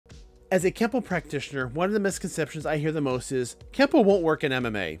As a Kempo practitioner, one of the misconceptions I hear the most is Kempo won't work in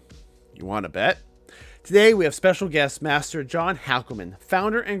MMA. You want to bet? Today we have special guest Master John Hackleman,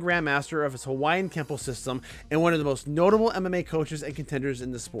 founder and grandmaster of his Hawaiian Kempo system and one of the most notable MMA coaches and contenders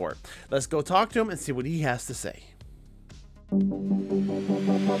in the sport. Let's go talk to him and see what he has to say.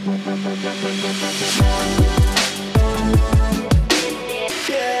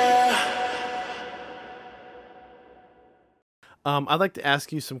 I'd like to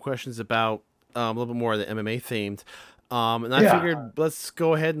ask you some questions about a little bit more of the MMA themed. And I figured let's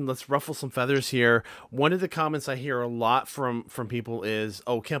go ahead and let's ruffle some feathers here. One of the comments I hear a lot from people is,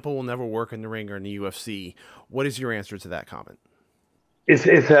 "Oh, Kempo will never work in the ring or in the UFC." What is your answer to that comment? It's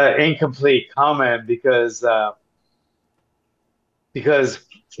an incomplete comment because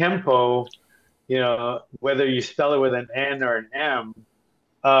Kempo, whether you spell it with an N or an M,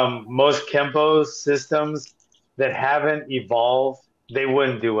 most Kempo systems that haven't evolved, they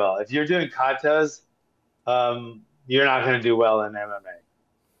wouldn't do well. If you're doing katas, you're not going to do well in MMA.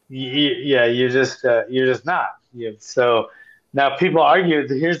 You're just not. So now people argue.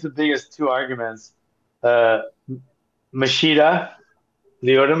 Here's the biggest two arguments: Machida,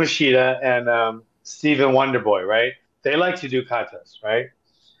 Lyoto Machida, and Stephen Wonderboy. Right? They like to do katas. Right?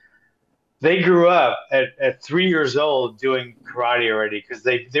 They grew up at 3 years old doing karate already because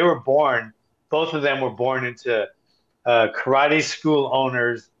they were born. Both of them were born into karate school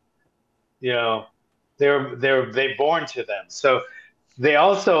owners. They born to them. So they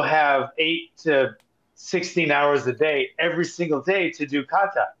also have 8 to 16 hours a day, every single day, to do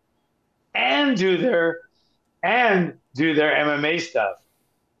kata and do their MMA stuff.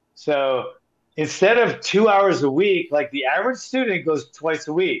 So instead of 2 hours a week, like the average student goes twice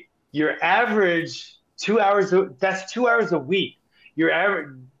a week, your average 2 hours, that's 2 hours a week. Your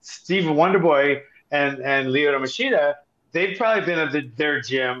average Stephen Wonderboy and Lyoto Machida, they've probably been at their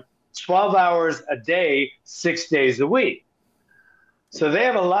gym 12 hours a day, 6 days a week. So they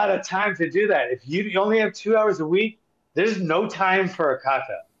have a lot of time to do that. If you only have 2 hours a week, there's no time for a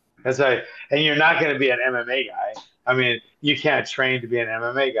kata. And you're not going to be an MMA guy. I mean, you can't train to be an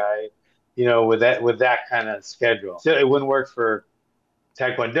MMA guy, with that kind of schedule. So it wouldn't work for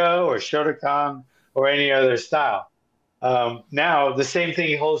Taekwondo or Shotokan or any other style. Now, the same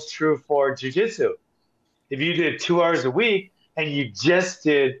thing holds true for Jiu-Jitsu. If you did 2 hours a week and you just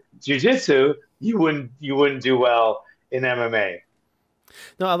did Jiu-Jitsu, you wouldn't do well in MMA.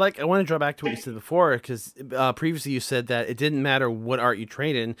 No, I want to draw back to what you said before, because previously you said that it didn't matter what art you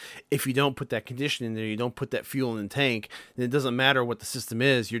train in. If you don't put that condition in there, you don't put that fuel in the tank, then it doesn't matter what the system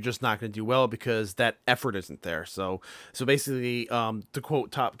is. You're just not going to do well because that effort isn't there. So basically, to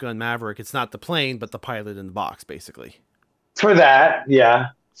quote Top Gun Maverick, it's not the plane, but the pilot in the box, basically. For that, yeah.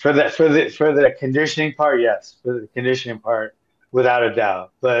 For the conditioning part, yes. For the conditioning part, without a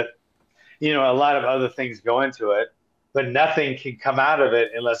doubt. But a lot of other things go into it. But nothing can come out of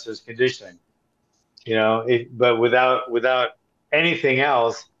it unless there's conditioning, but without anything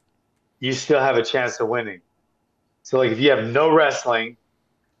else, you still have a chance of winning. So like if you have no wrestling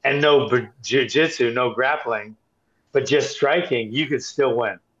and no jiu-jitsu, no grappling, but just striking, you could still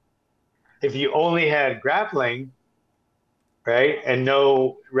win. If you only had grappling, right, and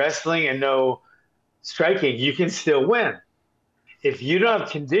no wrestling and no striking, you can still win. If you don't have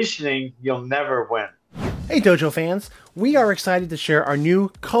conditioning, you'll never win. Hey Dojo fans, we are excited to share our new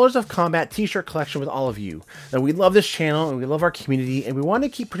Colors of Combat t-shirt collection with all of you. Now, we love this channel and we love our community and we want to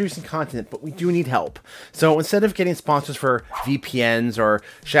keep producing content, but we do need help. So instead of getting sponsors for VPNs or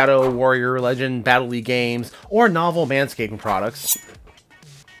Shadow Warrior Legend Battle League games or novel manscaping products,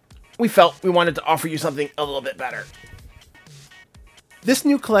 we felt we wanted to offer you something a little bit better. This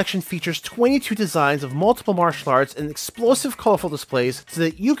new collection features 22 designs of multiple martial arts and explosive colorful displays so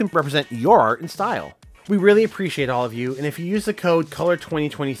that you can represent your art and style. We really appreciate all of you, and if you use the code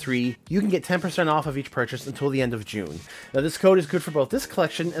COLOR2023, you can get 10% off of each purchase until the end of June. Now this code is good for both this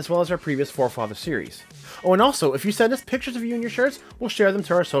collection as well as our previous Forefather series. Oh, and also, if you send us pictures of you in your shirts, we'll share them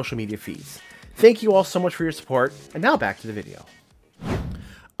to our social media feeds. Thank you all so much for your support, and now back to the video.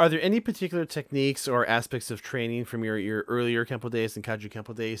 Are there any particular techniques or aspects of training from your earlier Kempo days and Kaju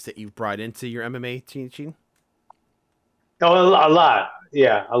Kempo days that you've brought into your MMA teaching? Oh, a lot.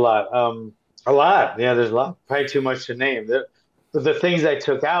 Yeah, a lot. A lot. Yeah, there's a lot. Probably too much to name. But the things I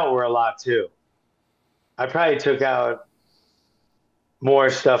took out were a lot too. I probably took out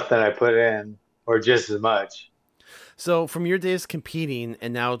more stuff than I put in, or just as much. So from your days competing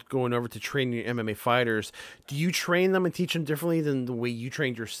and now going over to training your MMA fighters, do you train them and teach them differently than the way you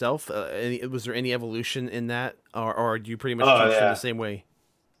trained yourself? Was there any evolution in that, or do you pretty much teach them the same way?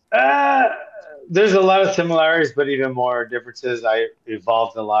 There's a lot of similarities, but even more differences. I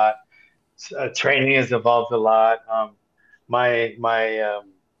evolved a lot. Training has evolved a lot. My my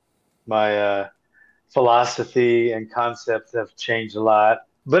my philosophy and concepts have changed a lot.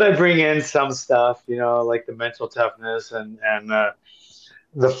 But I bring in some stuff, like the mental toughness and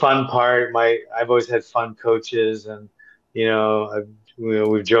the fun part. I've always had fun coaches, and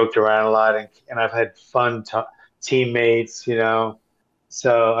we've joked around a lot, and I've had fun t teammates.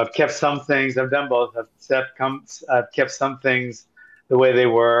 So I've kept some things. I've done both. I've kept some things the way they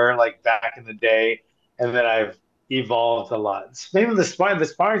were, like back in the day, and then I've evolved a lot. Maybe the sparring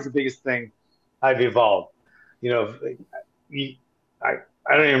is the biggest thing I've evolved. You know, you- I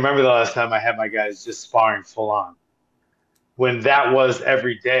I don't even remember the last time I had my guys just sparring full on when that was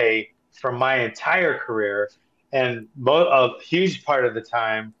every day for my entire career, and a huge part of the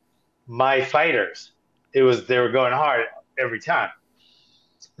time, my fighters, they were going hard every time.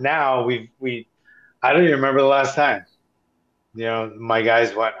 Now I don't even remember the last time. My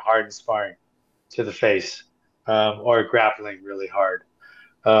guys went hard in sparring to the face, or grappling really hard.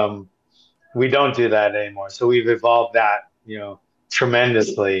 Um, we don't do that anymore. So we've evolved that,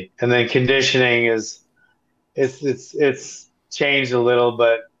 tremendously. And then conditioning it's changed a little,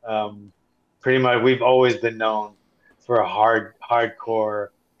 but pretty much we've always been known for a hardcore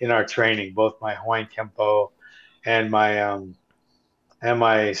in our training, both my Hawaiian Kempo and my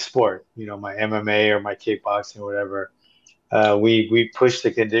sport, my MMA or my kickboxing or whatever. We push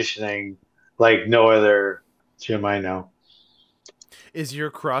the conditioning like no other gym I know. Is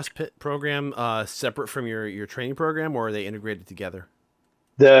your CrossFit program separate from your training program, or are they integrated together?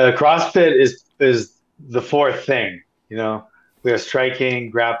 The CrossFit is the fourth thing, We have striking,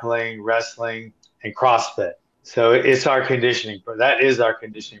 grappling, wrestling, and CrossFit. So it's our conditioning. That is our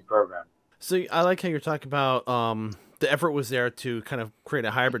conditioning program. So I like how you're talking about the effort was there to kind of create a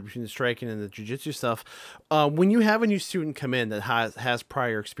hybrid between the striking and the jujitsu stuff. When you have a new student come in that has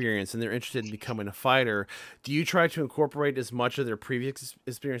prior experience and they're interested in becoming a fighter, do you try to incorporate as much of their previous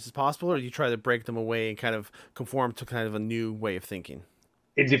experience as possible, or do you try to break them away and kind of conform to kind of a new way of thinking?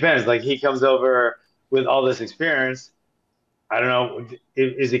 It depends. Like he comes over with all this experience. I don't know.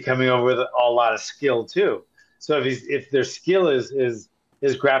 Is he coming over with a lot of skill too? So if their skill is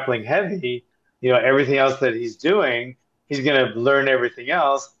grappling heavy, everything else that he's doing, he's going to learn everything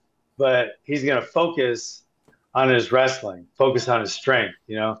else, but he's going to focus on his wrestling, focus on his strength.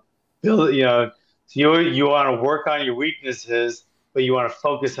 Build. So you want to work on your weaknesses, but you want to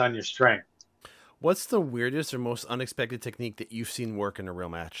focus on your strength. What's the weirdest or most unexpected technique that you've seen work in a real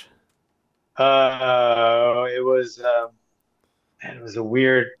match? It was. Man, it was a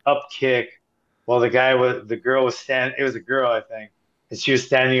weird up kick while the girl was standing. It was a girl, I think, and she was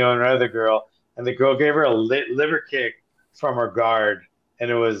standing on another girl, and the girl gave her a liver kick from her guard,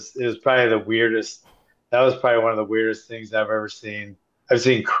 and it was probably the weirdest. That was probably one of the weirdest things I've ever seen. I've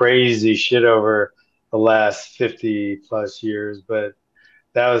seen crazy shit over the last 50 plus years, but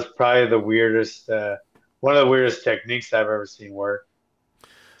that was probably one of the weirdest techniques I've ever seen work.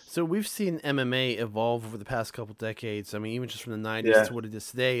 So we've seen MMA evolve over the past couple decades. I mean, even just from the '90s Yeah. to what it is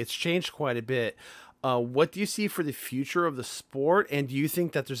today, it's changed quite a bit. What do you see for the future of the sport? And do you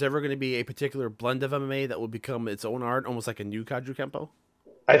think that there's ever going to be a particular blend of MMA that will become its own art, almost like a new Kaju Kempo?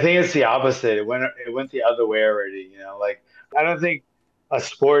 I think it's the opposite. It went the other way already. Like I don't think a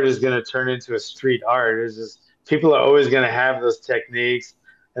sport is going to turn into a street art. It's just people are always going to have those techniques,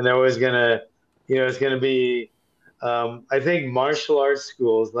 and they're always going to, it's going to be. I think martial arts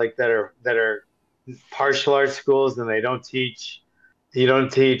schools like that are martial arts schools, and they don't teach. You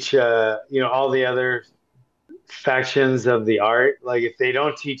don't teach, all the other factions of the art. Like if they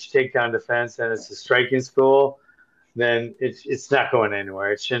don't teach takedown defense, and it's a striking school, then it's not going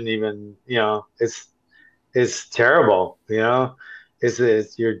anywhere. It shouldn't even, it's terrible,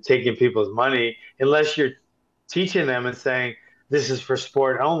 It's you're taking people's money unless you're teaching them and saying this is for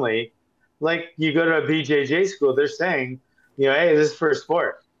sport only. Like you go to a BJJ school, they're saying, hey, this is for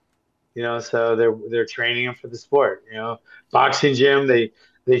sport, so they're training them for the sport, Boxing gym, they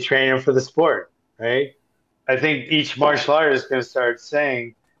train them for the sport, right? I think each martial art is going to start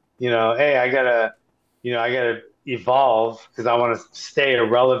saying, hey, I gotta evolve because I want to stay a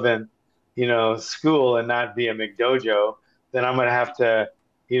relevant, school and not be a McDojo. Then I'm gonna have to,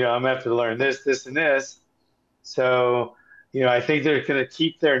 I'm gonna have to learn this, this, and this. So, I think they're gonna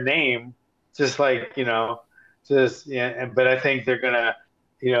keep their name, just like, just yeah. But I think they're gonna,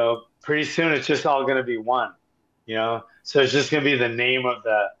 pretty soon it's just all gonna be one, So it's just gonna be the name of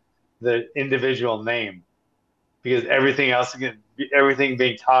the individual name because everything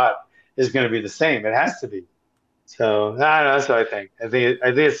being taught is going to be the same. It has to be. So I don't know. That's what I think. I think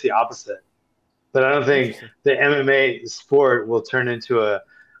it's the opposite. But I don't think Interesting. the MMA sport will turn into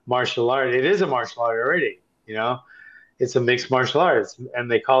martial art. It is a martial art already, you know. It's a mixed martial arts, and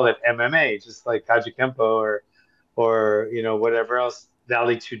they call it MMA, just like Kaji Kempo or whatever else,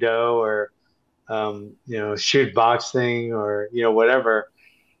 Valley Tudo or shoot boxing or whatever.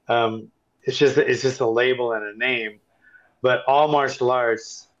 It's just a label and a name, but all martial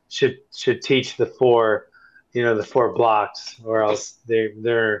arts should teach the four blocks, or else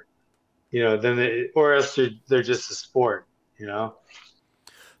they're then or else they're just a sport, you know.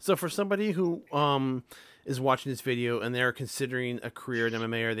 So for somebody who is watching this video and they're considering a career in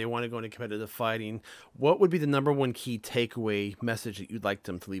MMA or they want to go into competitive fighting, what would be the number one key takeaway message that you'd like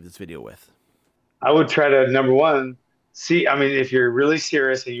them to leave this video with? I would try to, number one, see. I mean, if you're really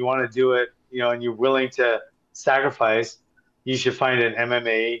serious and you want to do it, and you're willing to sacrifice, you should find an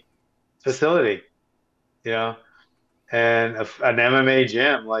MMA facility, you know, and an MMA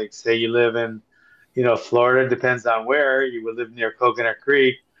gym. Like, say you live in, Florida, depends on where. You would live near Coconut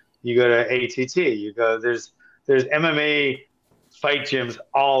Creek, you go to ATT. You go, there's MMA fight gyms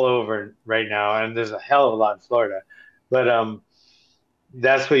all over right now, and there's a hell of a lot in Florida. But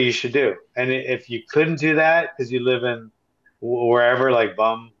that's what you should do. And if you couldn't do that because you live in wherever, like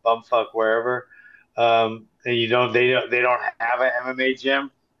bumfuck wherever, and they don't have an MMA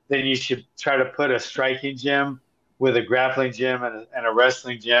gym, then you should try to put a striking gym with a grappling gym and a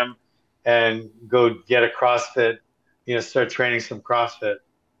wrestling gym, and go get a CrossFit. Start training some CrossFit.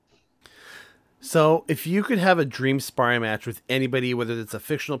 So if you could have a dream sparring match with anybody, whether it's a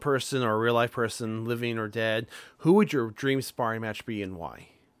fictional person or a real life person, living or dead, who would your dream sparring match be and why?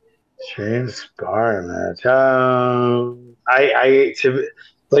 James sparring match.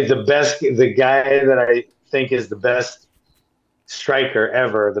 Like the guy that I think is the best striker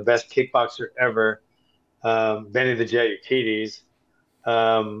ever, the best kickboxer ever, Benny the Jet Urquidez.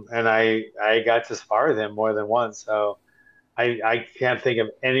 And I got to spar with him more than once, so I can't think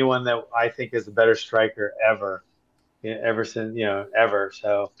of anyone that I think is a better striker ever, ever since ever.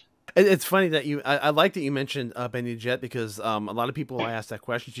 So It's funny that I like that you mentioned Benny Jet because a lot of people I ask that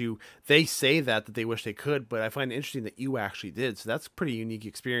question to, they say that they wish they could, but I find it interesting that you actually did. So that's a pretty unique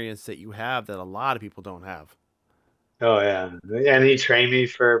experience that you have that a lot of people don't have. oh yeah, and he trained me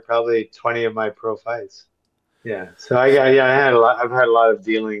for probably 20 of my pro fights. Yeah, so I've had a lot of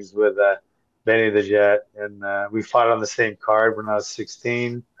dealings with Benny the Jet, and we fought on the same card when I was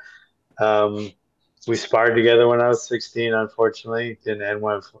 16. Um, we sparred together when I was 16. Unfortunately, didn't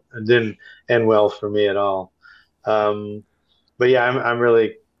end well for me at all. Um, but yeah, I'm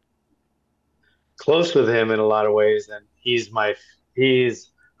really close with him in a lot of ways, and he's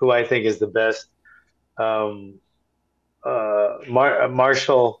who I think is the best um,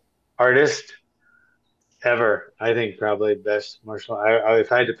 martial artist ever. I think probably best martial.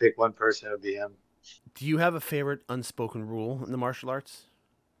 If I had to pick one person, it would be him. Do you have a favorite unspoken rule in the martial arts?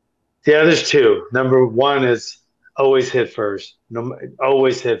 Yeah, there's two. Number one is always hit first. No,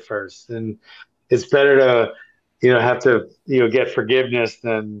 always hit first, and it's better to, have to, get forgiveness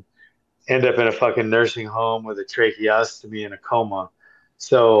than end up in a fucking nursing home with a tracheostomy and a coma.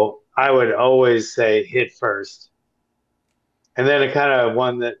 So I would always say hit first, and then a kind of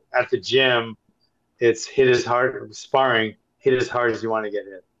one that at the gym, it's hit as hard sparring, hit as hard as you want to get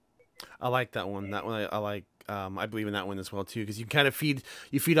hit. I like that one. That one I like. I believe in that one as well too, because you kind of feed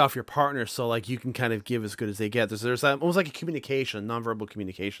off your partner, so like you can kind of give as good as they get. There's almost like a communication, nonverbal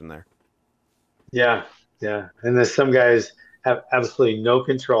communication there. Yeah, yeah. And then some guys have absolutely no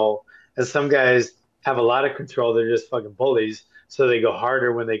control, and some guys have a lot of control. They're just fucking bullies, so they go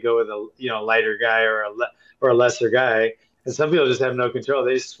harder when they go with a lighter guy or a lesser guy. And some people just have no control.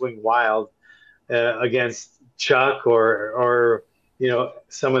 They just swing wild against Chuck or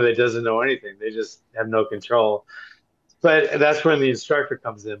someone that doesn't know anything. They just have no control. But that's when the instructor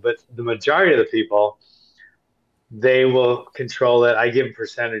comes in. But the majority of the people, they will control it. I give them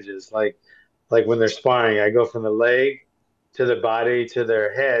percentages. Like when they're sparring, I go from the leg to the body to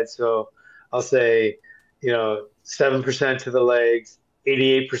their head. So I'll say, 7% to the legs,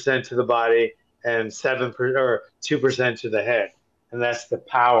 88% to the body, and 7% or 2% to the head. And that's the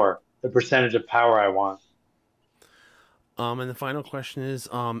percentage of power I want. And the final question is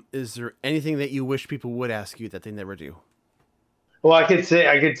there anything that you wish people would ask you that they never do? Well, I could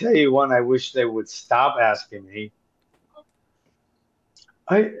tell you one I wish they would stop asking me.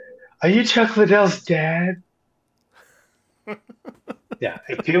 Are, are you Chuck Liddell's dad? Yeah,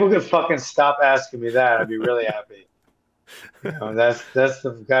 if people could fucking stop asking me that, I'd be really happy. That's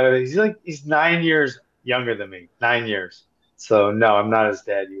the gotta. He's 9 years younger than me, 9 years. So no, I'm not his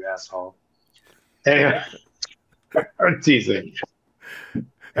dad, you asshole. Anyway, I'm teasing.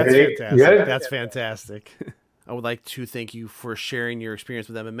 That's Hey, fantastic. That's fantastic. I would like to thank you for sharing your experience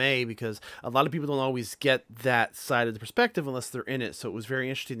with MMA, because a lot of people don't always get that side of the perspective unless they're in it. So it was very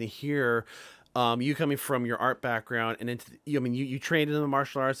interesting to hear you coming from your art background and into, I mean, you trained in the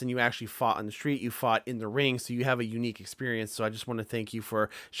martial arts and you actually fought on the street, you fought in the ring, so you have a unique experience. So I just want to thank you for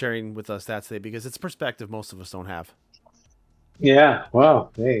sharing with us that today, because it's perspective most of us don't have. Yeah.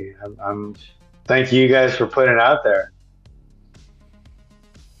 Well, hey, thank you guys for putting it out there.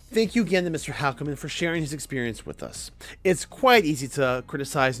 Thank you again to Mr. Hackleman for sharing his experience with us. It's quite easy to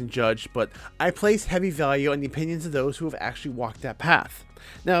criticize and judge, but I place heavy value on the opinions of those who have actually walked that path.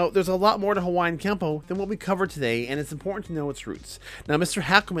 Now, there's a lot more to Hawaiian Kempo than what we covered today, and it's important to know its roots. Now, Mr.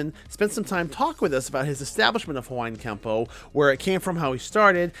 Hackleman spent some time talking with us about his establishment of Hawaiian Kempo, where it came from, how he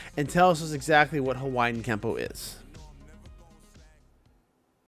started, and tells us exactly what Hawaiian Kempo is.